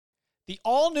The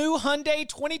all-new Hyundai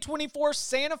 2024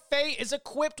 Santa Fe is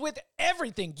equipped with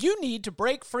everything you need to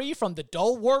break free from the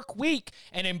dull work week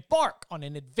and embark on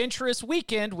an adventurous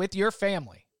weekend with your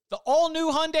family. The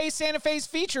all-new Hyundai Santa Fe's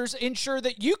features ensure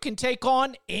that you can take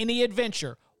on any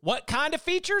adventure. What kind of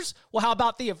features? Well, how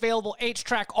about the available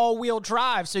H-Track all-wheel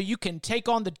drive so you can take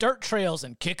on the dirt trails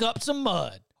and kick up some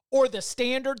mud? Or the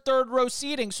standard third-row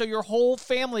seating so your whole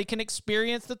family can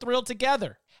experience the thrill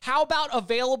together? How about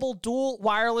available dual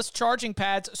wireless charging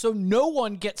pads so no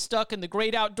one gets stuck in the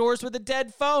great outdoors with a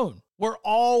dead phone? We're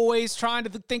always trying to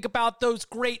think about those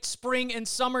great spring and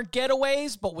summer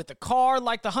getaways, but with a car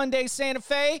like the Hyundai Santa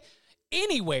Fe,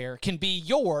 anywhere can be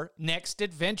your next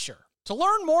adventure. To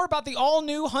learn more about the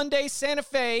all-new Hyundai Santa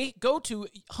Fe, go to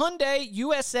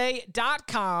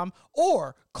HyundaiUSA.com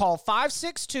or call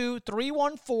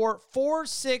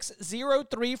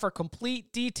 562-314-4603 for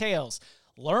complete details.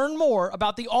 Learn more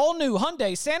about the all-new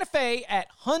Hyundai Santa Fe at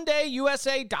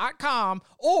HyundaiUSA.com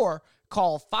or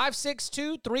call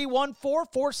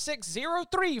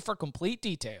 562-314-4603 for complete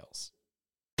details.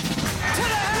 To the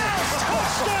house!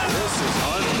 Touchdown! This is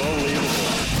unbelievable.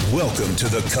 Welcome to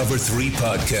the Cover 3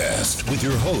 Podcast with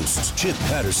your hosts, Chip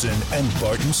Patterson and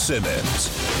Barton Simmons.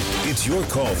 It's your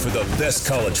call for the best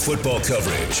college football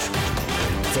coverage.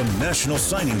 From National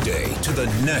Signing Day to the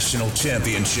National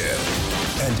Championship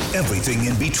and everything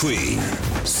in between,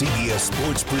 CBS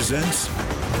Sports presents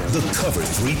the Cover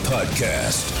 3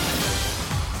 Podcast.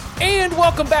 And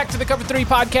welcome back to the Cover 3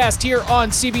 Podcast here on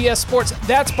CBS Sports.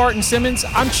 That's Barton Simmons.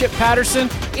 I'm Chip Patterson.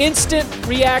 Instant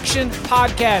Reaction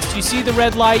Podcast. You see the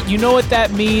red light. You know what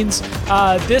that means.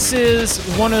 This is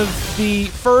one of the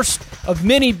first of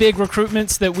many big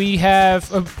recruitments that we have,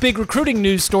 big recruiting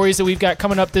news stories that we've got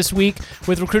coming up this week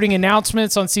with recruiting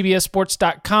announcements on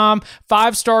CBSSports.com.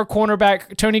 Five-star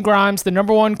cornerback Tony Grimes, the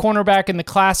number one cornerback in the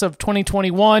class of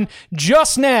 2021,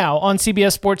 just now on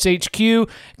CBS Sports HQ,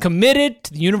 committed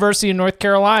to the University of North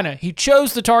Carolina. He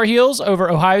chose the Tar Heels over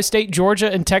Ohio State,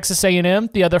 Georgia, and Texas A&M,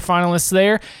 the other finalists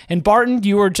there. And Barton,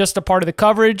 you were just a part of the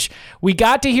coverage. We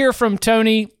got to hear from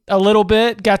Tony a little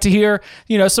bit, got to hear,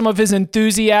 some of his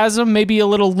enthusiasm, maybe a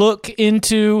little look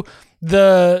into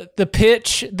the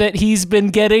pitch that he's been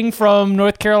getting from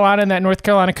North Carolina and that North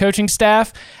Carolina coaching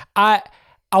staff. I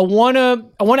want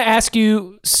to ask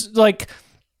you, like,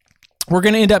 we're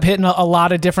going to end up hitting a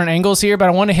lot of different angles here, but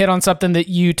I want to hit on something that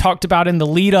you talked about in the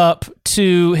lead up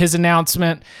to his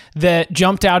announcement that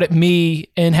jumped out at me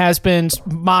and has been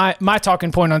my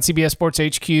talking point on CBS Sports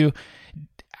HQ.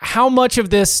 How much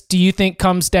of this do you think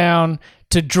comes down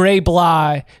to Dre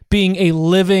Bly being a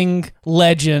living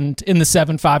legend in the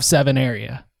 757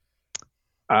 area?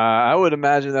 I would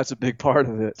imagine that's a big part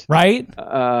of it. Right?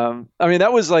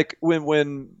 That was like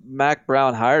when Mack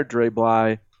Brown hired Dre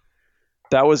Bly,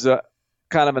 that was a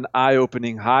kind of an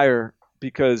eye-opening hire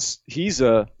because he's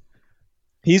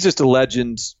just a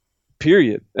legend,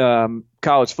 period,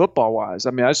 college football-wise. I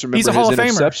just remember his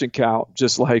interception count,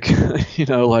 just like,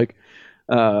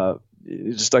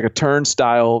 just like a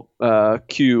turnstile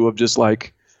cue of just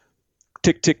like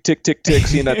tick, tick, tick, tick, tick,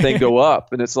 seeing that thing go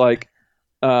up. And it's like,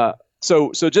 that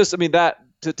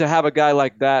to have a guy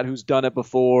like that who's done it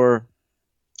before,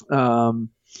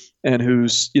 and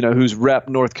who's rep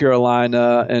North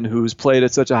Carolina and who's played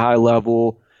at such a high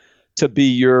level to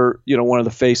be your, one of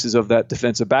the faces of that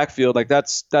defensive backfield, like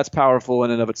that's powerful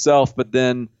in and of itself. But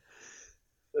then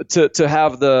to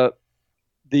have the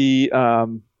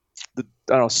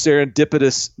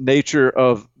serendipitous nature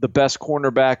of the best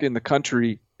cornerback in the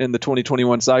country in the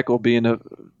 2021 cycle being a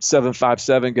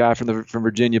 757 guy from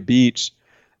Virginia Beach.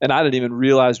 And I didn't even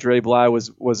realize Dre Bly was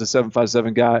a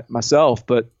 757 guy myself,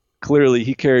 but clearly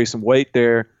he carries some weight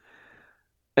there.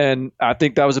 And I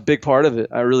think that was a big part of it.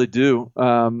 I really do.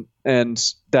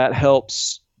 And that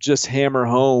helps just hammer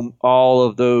home all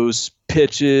of those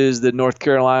pitches that North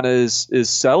Carolina is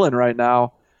selling right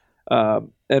now.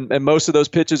 And most of those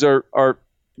pitches are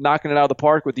knocking it out of the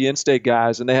park with the in-state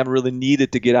guys, and they haven't really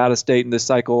needed to get out of state in this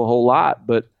cycle a whole lot.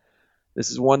 But this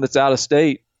is one that's out of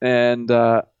state, and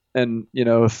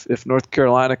if North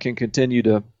Carolina can continue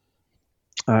to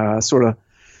sort of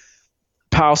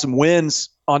pile some wins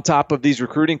on top of these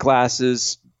recruiting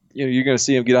classes, you're going to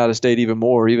see them get out of state even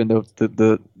more, even though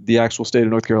the actual state of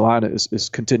North Carolina is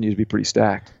continues to be pretty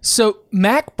stacked. So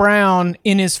Mack Brown,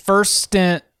 in his first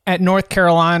stint at North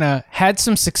Carolina, had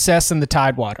some success in the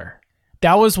Tidewater.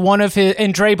 That was one of his,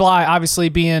 and Dre Bly obviously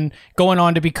going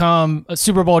on to become a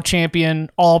Super Bowl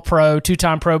champion, All-Pro,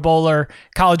 two-time Pro Bowler,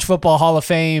 College Football Hall of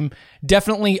Fame,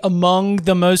 definitely among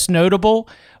the most notable.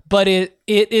 But it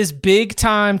is big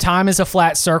time. Time is a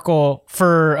flat circle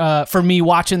for me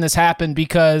watching this happen,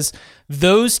 because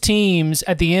those teams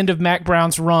at the end of Mack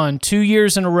Brown's run, 2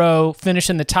 years in a row, finish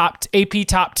in the top AP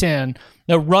top 10.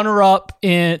 The runner-up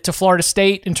to Florida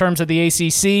State in terms of the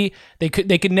ACC. They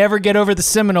could never get over the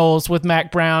Seminoles with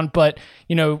Mack Brown, but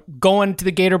going to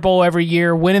the Gator Bowl every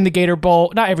year, winning the Gator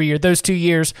Bowl, not every year, those 2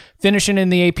 years, finishing in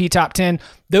the AP top 10.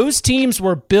 Those teams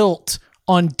were built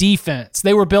on defense.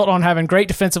 They were built on having great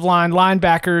defensive line,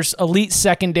 linebackers, elite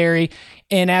secondary,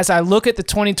 and as I look at the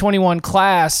 2021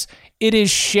 class, it is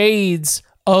shades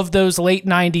of those late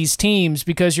 90s teams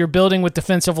because you're building with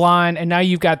defensive line, and now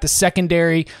you've got the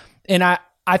secondary. And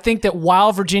I think that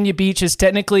while Virginia Beach is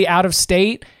technically out of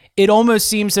state, it almost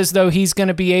seems as though he's going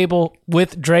to be able,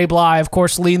 with Dre Bly, of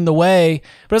course, leading the way.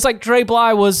 But it's like Dre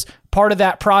Bly was part of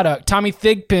that product. Tommy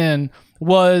Thigpen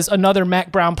was another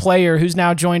Mack Brown player who's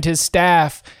now joined his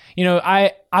staff.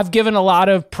 I've given a lot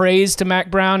of praise to Mack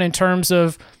Brown in terms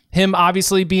of him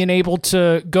obviously being able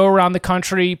to go around the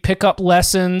country, pick up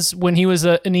lessons when he was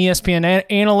an ESPN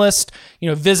analyst,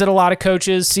 visit a lot of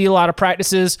coaches, see a lot of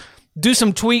practices, do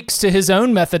some tweaks to his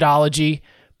own methodology.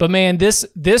 But man, this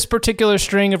particular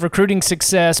string of recruiting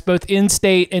success, both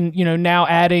in-state and now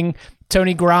adding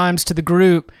Tony Grimes to the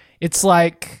group, it's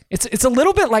like it's a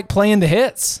little bit like playing the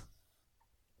hits.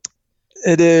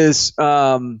 It is.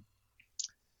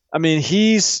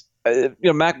 He's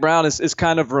Mack Brown is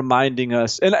kind of reminding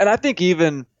us, and I think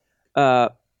even I'm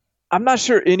not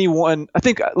sure anyone. I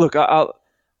think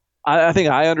I think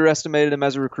I underestimated him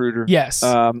as a recruiter. Yes.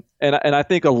 And I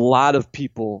think a lot of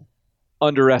people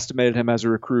underestimated him as a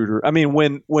recruiter. I mean,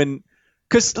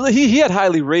 because he had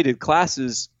highly rated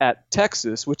classes at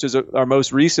Texas, which is our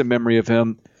most recent memory of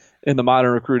him in the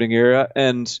modern recruiting era.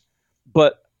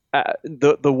 But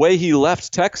the way he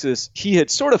left Texas, he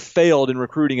had sort of failed in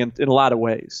recruiting in a lot of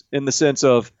ways, in the sense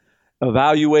of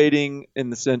evaluating, in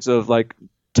the sense of like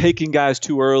taking guys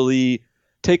too early,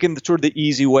 taking the sort of the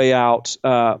easy way out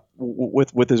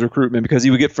with his recruitment, because he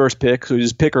would get first pick, so he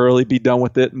just pick early, be done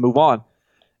with it, and move on.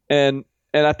 And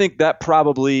I think that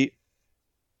probably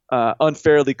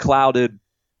unfairly clouded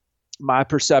my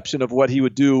perception of what he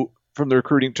would do from the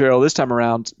recruiting trail this time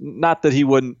around. Not that he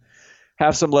wouldn't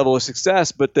have some level of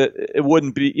success, but that it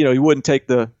wouldn't be, he wouldn't take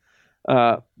the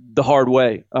hard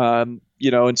way, and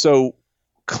so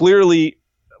clearly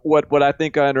what I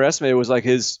think I underestimated was like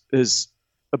his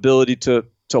ability to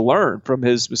learn from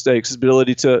his mistakes, his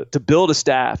ability to build a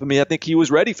staff. I mean, I think he was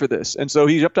ready for this. And so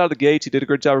he jumped out of the gates. He did a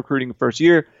great job recruiting the first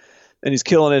year, and he's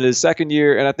killing it his second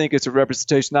year. And I think it's a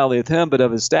representation not only of him, but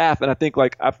of his staff. And I think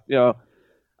I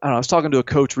was talking to a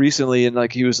coach recently, and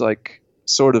like, he was like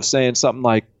sort of saying something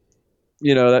like,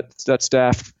 that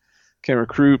staff can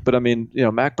recruit, but I mean,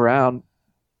 Mack Brown,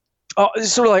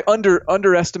 it's sort of like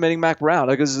underestimating Mack Brown.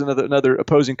 Like, this is another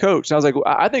opposing coach. And I was like, well,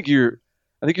 I think you're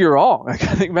wrong. Like,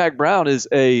 I think Mack Brown is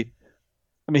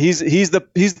he's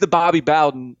the Bobby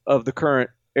Bowden of the current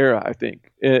era. I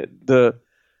think the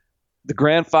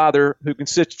grandfather who can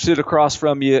sit across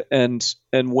from you and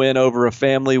win over a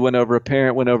family, win over a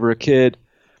parent, win over a kid,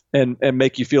 and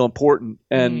make you feel important.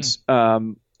 And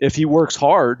if he works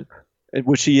hard,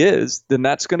 which he is, then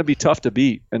that's going to be tough to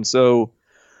beat. And so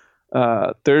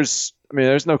there's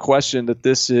no question that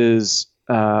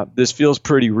this feels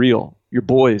pretty real. Your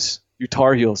boys. Your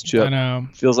Tar Heels, Chip. I know.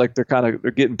 Feels like they're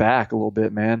getting back a little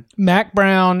bit, man. Mack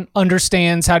Brown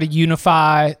understands how to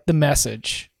unify the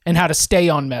message and how to stay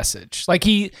on message. Like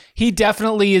he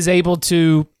definitely is able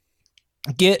to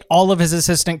get all of his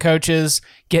assistant coaches,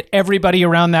 get everybody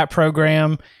around that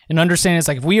program, and understand it's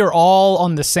like, if we are all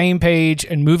on the same page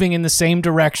and moving in the same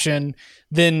direction,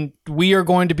 then we are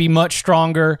going to be much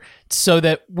stronger, so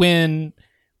that when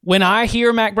I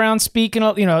hear Mack Brown speak,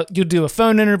 you'll do a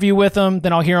phone interview with him,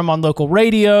 then I'll hear him on local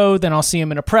radio, then I'll see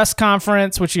him in a press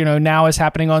conference, which, now is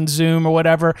happening on Zoom or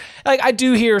whatever. Like, I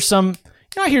do hear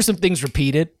I hear some things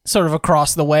repeated sort of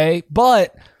across the way,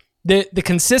 but the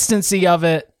consistency of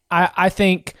it, I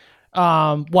think,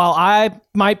 while I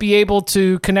might be able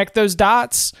to connect those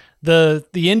dots, the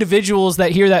individuals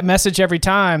that hear that message every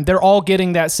time, they're all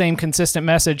getting that same consistent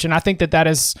message. And I think that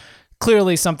is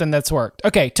clearly something that's worked.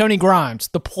 Okay, Tony Grimes,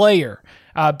 the player,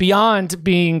 beyond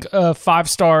being a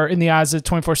 5-star in the eyes of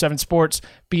 24/7 Sports,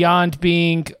 beyond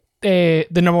being the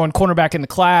number one cornerback in the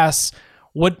class,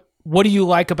 what do you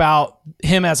like about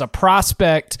him as a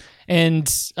prospect, and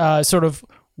sort of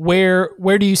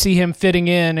where do you see him fitting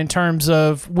in terms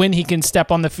of when he can step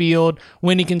on the field,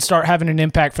 when he can start having an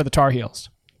impact for the Tar Heels?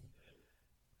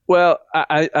 Well,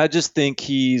 I just think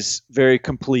he's very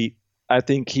complete. I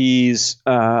think he's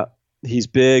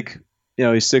big.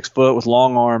 He's 6 foot with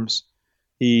long arms.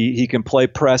 He can play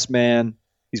press man.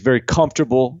 He's very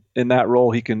comfortable in that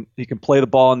role. He can play the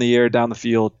ball in the air down the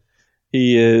field.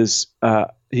 He has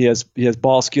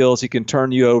ball skills. He can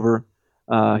turn you over.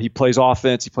 He plays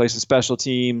offense. He plays the special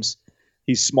teams.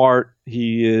 He's smart.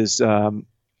 He's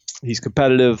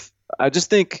competitive. I just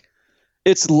think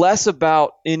it's less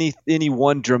about any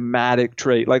one dramatic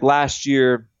trait. Like last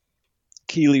year,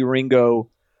 Kelee Ringo,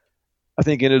 I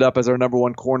think, ended up as our number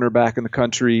one cornerback in the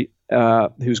country.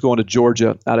 He was going to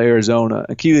Georgia out of Arizona.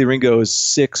 And Kelee Ringo is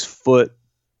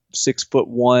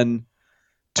 6'1",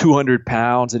 200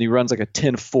 pounds, and he runs like a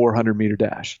 10-4 100-meter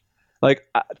dash. Like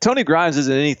Tony Grimes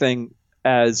isn't anything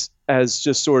as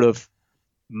just sort of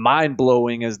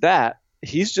mind-blowing as that.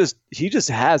 He just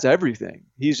has everything.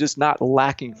 He's just not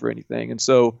lacking for anything. And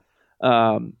so,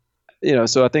 so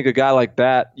I think a guy like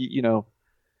that, he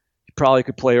probably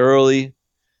could play early.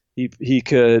 He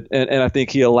could, and I think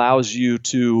he allows you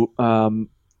to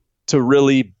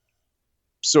really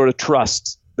sort of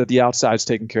trust that the outside's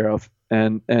taken care of.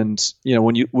 And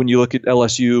when you look at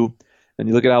LSU and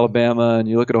you look at Alabama and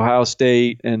you look at Ohio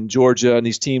State and Georgia and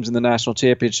these teams in the national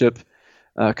championship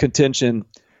contention,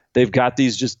 they've got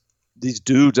these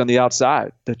dudes on the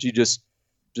outside that you just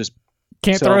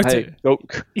can't throw it to. Go,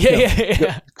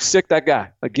 sick that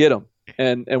guy, get him.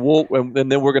 And then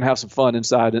we're gonna have some fun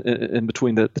inside in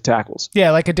between the tackles.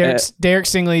 Yeah, like a Derek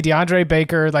Stingley, DeAndre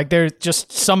Baker, like they're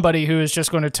just somebody who is just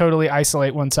going to totally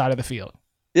isolate one side of the field.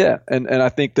 Yeah, and I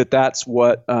think that's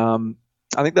what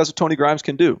Tony Grimes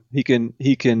can do. He can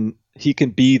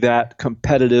be that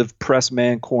competitive press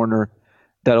man corner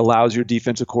that allows your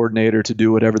defensive coordinator to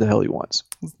do whatever the hell he wants.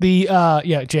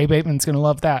 Jay Bateman's gonna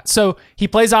love that. So he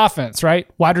plays offense, right?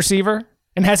 Wide receiver,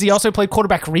 and has he also played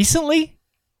quarterback recently?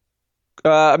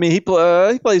 He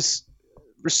plays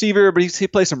receiver, but he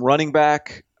plays some running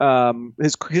back. When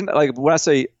I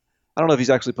say, I don't know if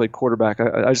he's actually played quarterback.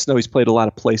 I just know he's played a lot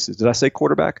of places. Did I say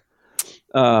quarterback?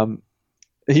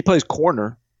 He plays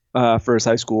corner for his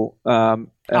high school. I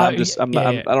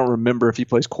don't remember if he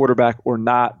plays quarterback or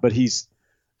not, but he's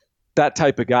that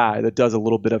type of guy that does a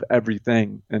little bit of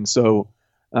everything. And so,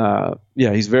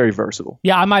 he's very versatile.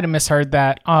 Yeah, I might have misheard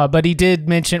that, but he did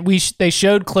mention they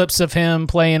showed clips of him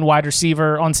playing wide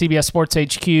receiver on CBS Sports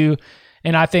HQ,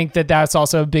 and I think that's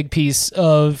also a big piece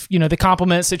of the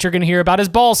compliments that you're going to hear about his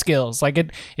ball skills. Like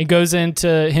it goes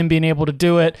into him being able to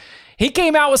do it. He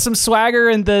came out with some swagger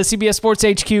in the CBS Sports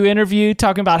HQ interview,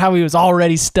 talking about how he was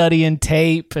already studying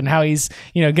tape and how he's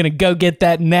going to go get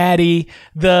that natty.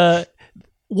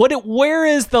 Where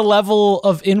is the level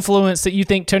of influence that you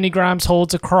think Tony Grimes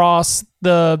holds across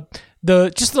the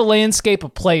landscape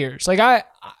of players? Like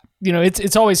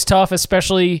it's always tough,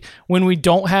 especially when we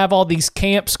don't have all these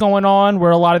camps going on where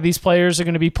a lot of these players are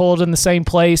going to be pulled in the same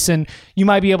place, and you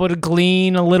might be able to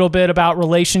glean a little bit about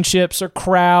relationships or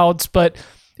crowds. But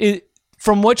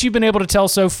from what you've been able to tell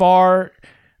so far,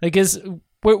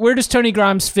 where does Tony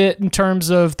Grimes fit in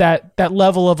terms of that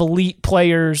level of elite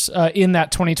players in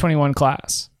that 2021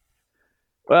 class?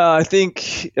 Well, I think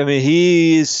he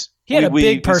had a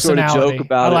big personality. Sort of joke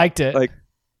about I liked it. Like,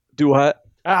 do what?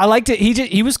 I liked it.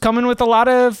 He was coming with a lot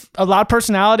of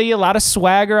personality, a lot of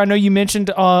swagger. I know you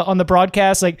mentioned on the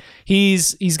broadcast, like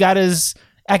he's got his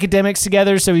academics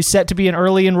together, so he's set to be an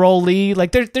early enrollee.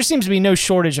 Like there seems to be no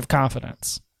shortage of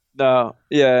confidence. No,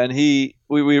 yeah, and we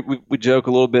joke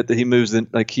a little bit that he moves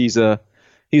he's a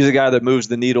guy that moves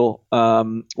the needle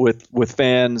with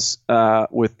fans,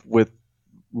 with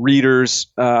readers,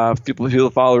 people who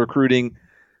follow recruiting.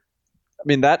 I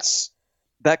mean, that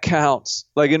counts.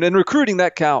 Like in recruiting,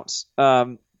 that counts.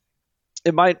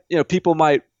 It might, people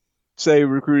might say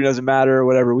recruiting doesn't matter or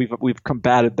whatever. We've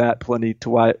combated that plenty to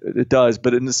why it does,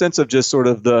 but in the sense of just sort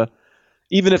of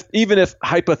even if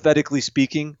hypothetically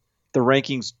speaking, the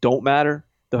rankings don't matter,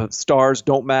 the stars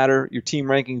don't matter, your team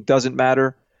ranking doesn't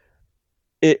matter.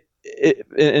 It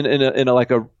in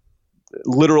a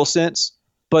literal sense,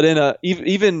 but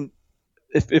even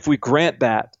if we grant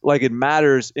that, like it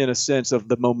matters in a sense of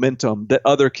the momentum that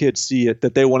other kids see it,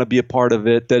 that they want to be a part of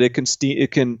it, that it can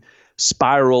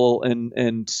spiral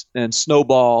and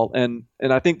snowball, and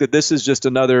I think that this is just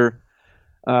another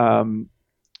kind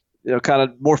of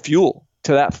more fuel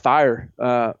to that fire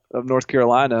of North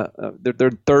Carolina.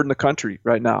 They're third in the country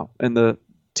right now in the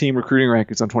team recruiting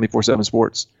rankings on 24/7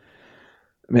 Sports.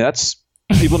 I mean,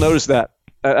 people notice that.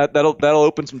 That'll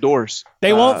open some doors.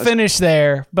 They won't finish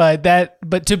there, but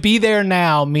to be there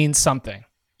now means something.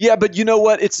 Yeah, but you know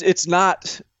what? It is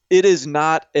not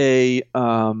a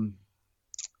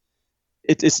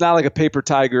it's not like a paper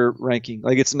tiger ranking.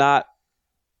 Like it's not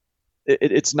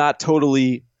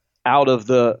totally out of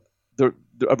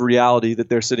of reality that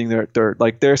they're sitting there at third.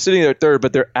 Like they're sitting there at third,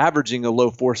 but they're averaging a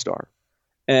low 4-star.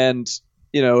 And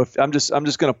if I'm just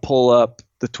going to pull up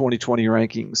the 2020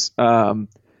 rankings.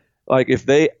 Like if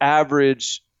they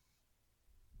average,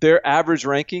 their average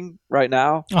ranking right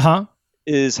now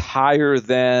is higher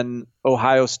than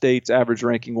Ohio State's average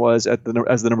ranking was as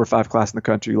the number 5 class in the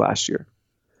country last year.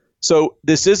 So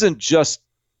this isn't just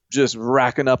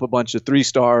racking up a bunch of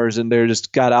 3-stars and they're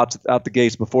just got out the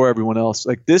gates before everyone else.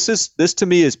 Like this to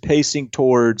me is pacing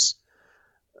towards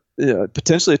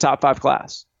potentially a top 5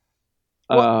 class.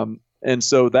 And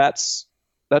so that's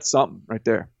something right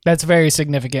there. That's very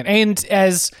significant. And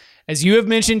as you have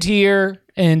mentioned here,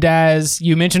 and as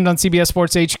you mentioned on CBS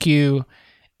Sports HQ,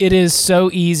 it is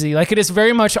so easy. Like it is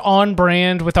very much on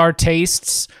brand with our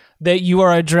tastes that you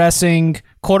are addressing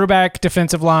quarterback,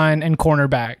 defensive line, and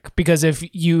cornerback. Because if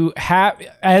you have,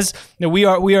 we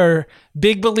are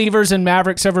big believers in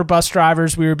Mavericks over bus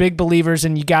drivers. We are big believers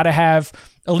in you got to have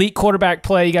elite quarterback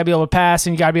play. You got to be able to pass,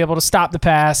 and you got to be able to stop the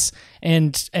pass.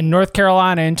 And North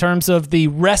Carolina, in terms of the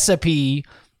recipe,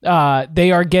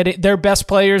 they are getting their best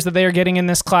players that they are getting in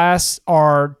this class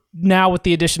are now, with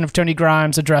the addition of Tony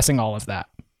Grimes, addressing all of that.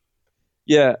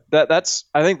 Yeah, I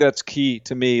think that's key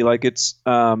to me. Like it's,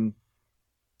 I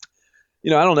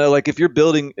don't know, like if you're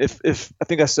building, if I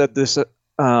think I said this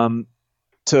to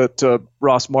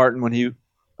Ross Martin when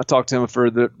I talked to him for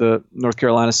the North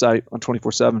Carolina site on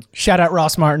 24/7. Shout out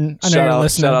Ross Martin. I know you're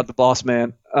listening. Shout out the boss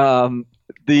man.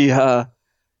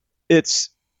 It's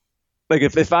like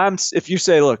if you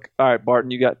say, look, all right,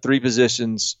 Barton, you got 3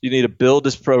 positions. You need to build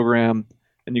this program,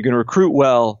 and you're going to recruit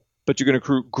well, but you're going to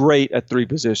recruit great at 3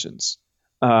 positions.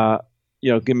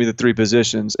 Give me the 3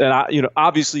 positions, and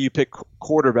obviously you pick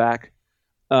quarterback,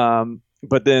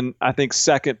 but then I think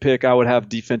second pick I would have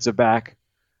defensive back,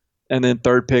 and then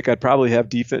third pick I'd probably have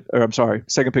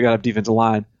second pick I'd have defensive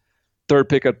line, third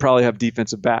pick I'd probably have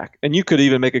defensive back, and you could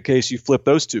even make a case you flip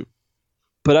those 2,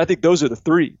 but I think those are the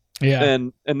 3. Yeah,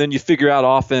 and then you figure out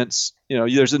offense.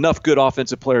 There's enough good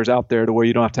offensive players out there to where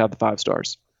you don't have to have the 5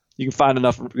 stars. You can find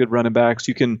enough good running backs.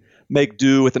 You can make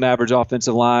do with an average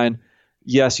offensive line.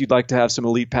 Yes, you'd like to have some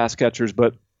elite pass catchers,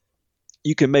 but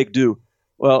you can make do.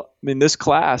 Well, I mean, this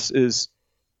class it's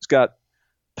got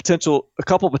a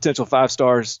couple potential 5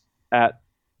 stars at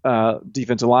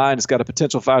defensive line. It's got a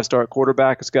potential 5-star at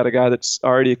quarterback. It's got a guy that's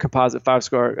already a composite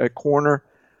 5-star at corner.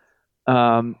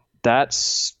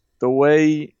 That's the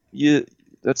way you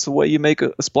make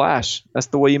a splash. That's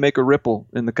the way you make a ripple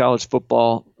in the college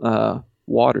football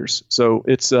waters. So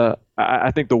it's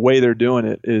I think the way they're doing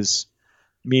it is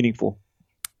meaningful.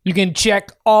 You can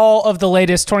check all of the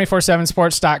latest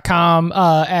 247sports.com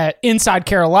at Inside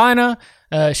Carolina.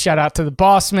 Shout out to the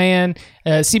boss man,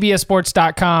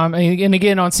 CBSSports.com. And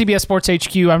again, on CBS Sports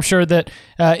HQ, I'm sure that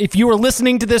if you are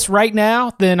listening to this right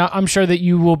now, then I'm sure that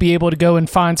you will be able to go and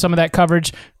find some of that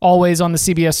coverage always on the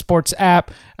CBS Sports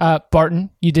app. Barton,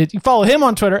 you follow him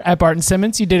on Twitter at Barton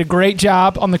Simmons. You did a great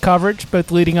job on the coverage, both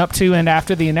leading up to and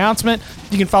after the announcement.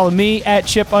 You can follow me at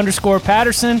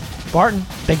Chip_Patterson. Barton,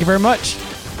 thank you very much.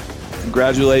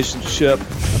 Congratulations, Chip.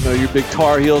 I know you're a big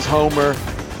Tar Heels homer.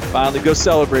 Finally, go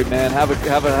celebrate, man. Have a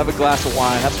glass of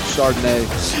wine. Have some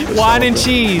Chardonnay. Wine and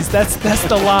cheese. That's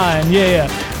the line. Yeah.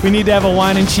 We need to have a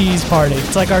wine and cheese party.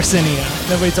 It's like Arsenio.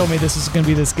 Nobody told me this was going to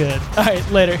be this good. All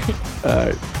right, later. All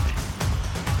right.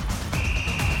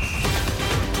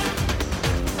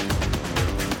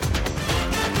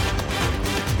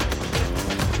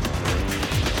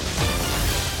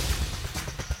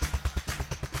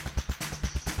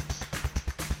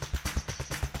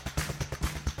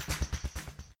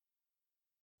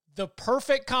 The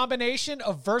perfect combination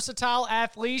of versatile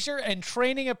athleisure and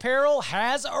training apparel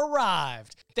has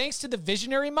arrived. Thanks to the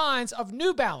visionary minds of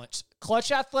New Balance,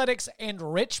 Clutch Athletics,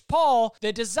 and Rich Paul,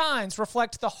 the designs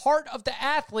reflect the heart of the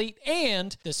athlete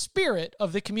and the spirit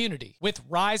of the community. With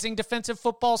rising defensive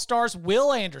football stars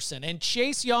Will Anderson and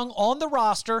Chase Young on the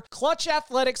roster, Clutch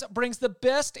Athletics brings the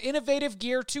best innovative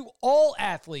gear to all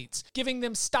athletes, giving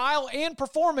them style and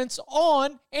performance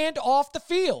on and off the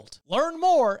field. Learn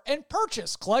more and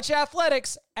purchase Clutch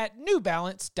Athletics at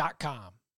NewBalance.com.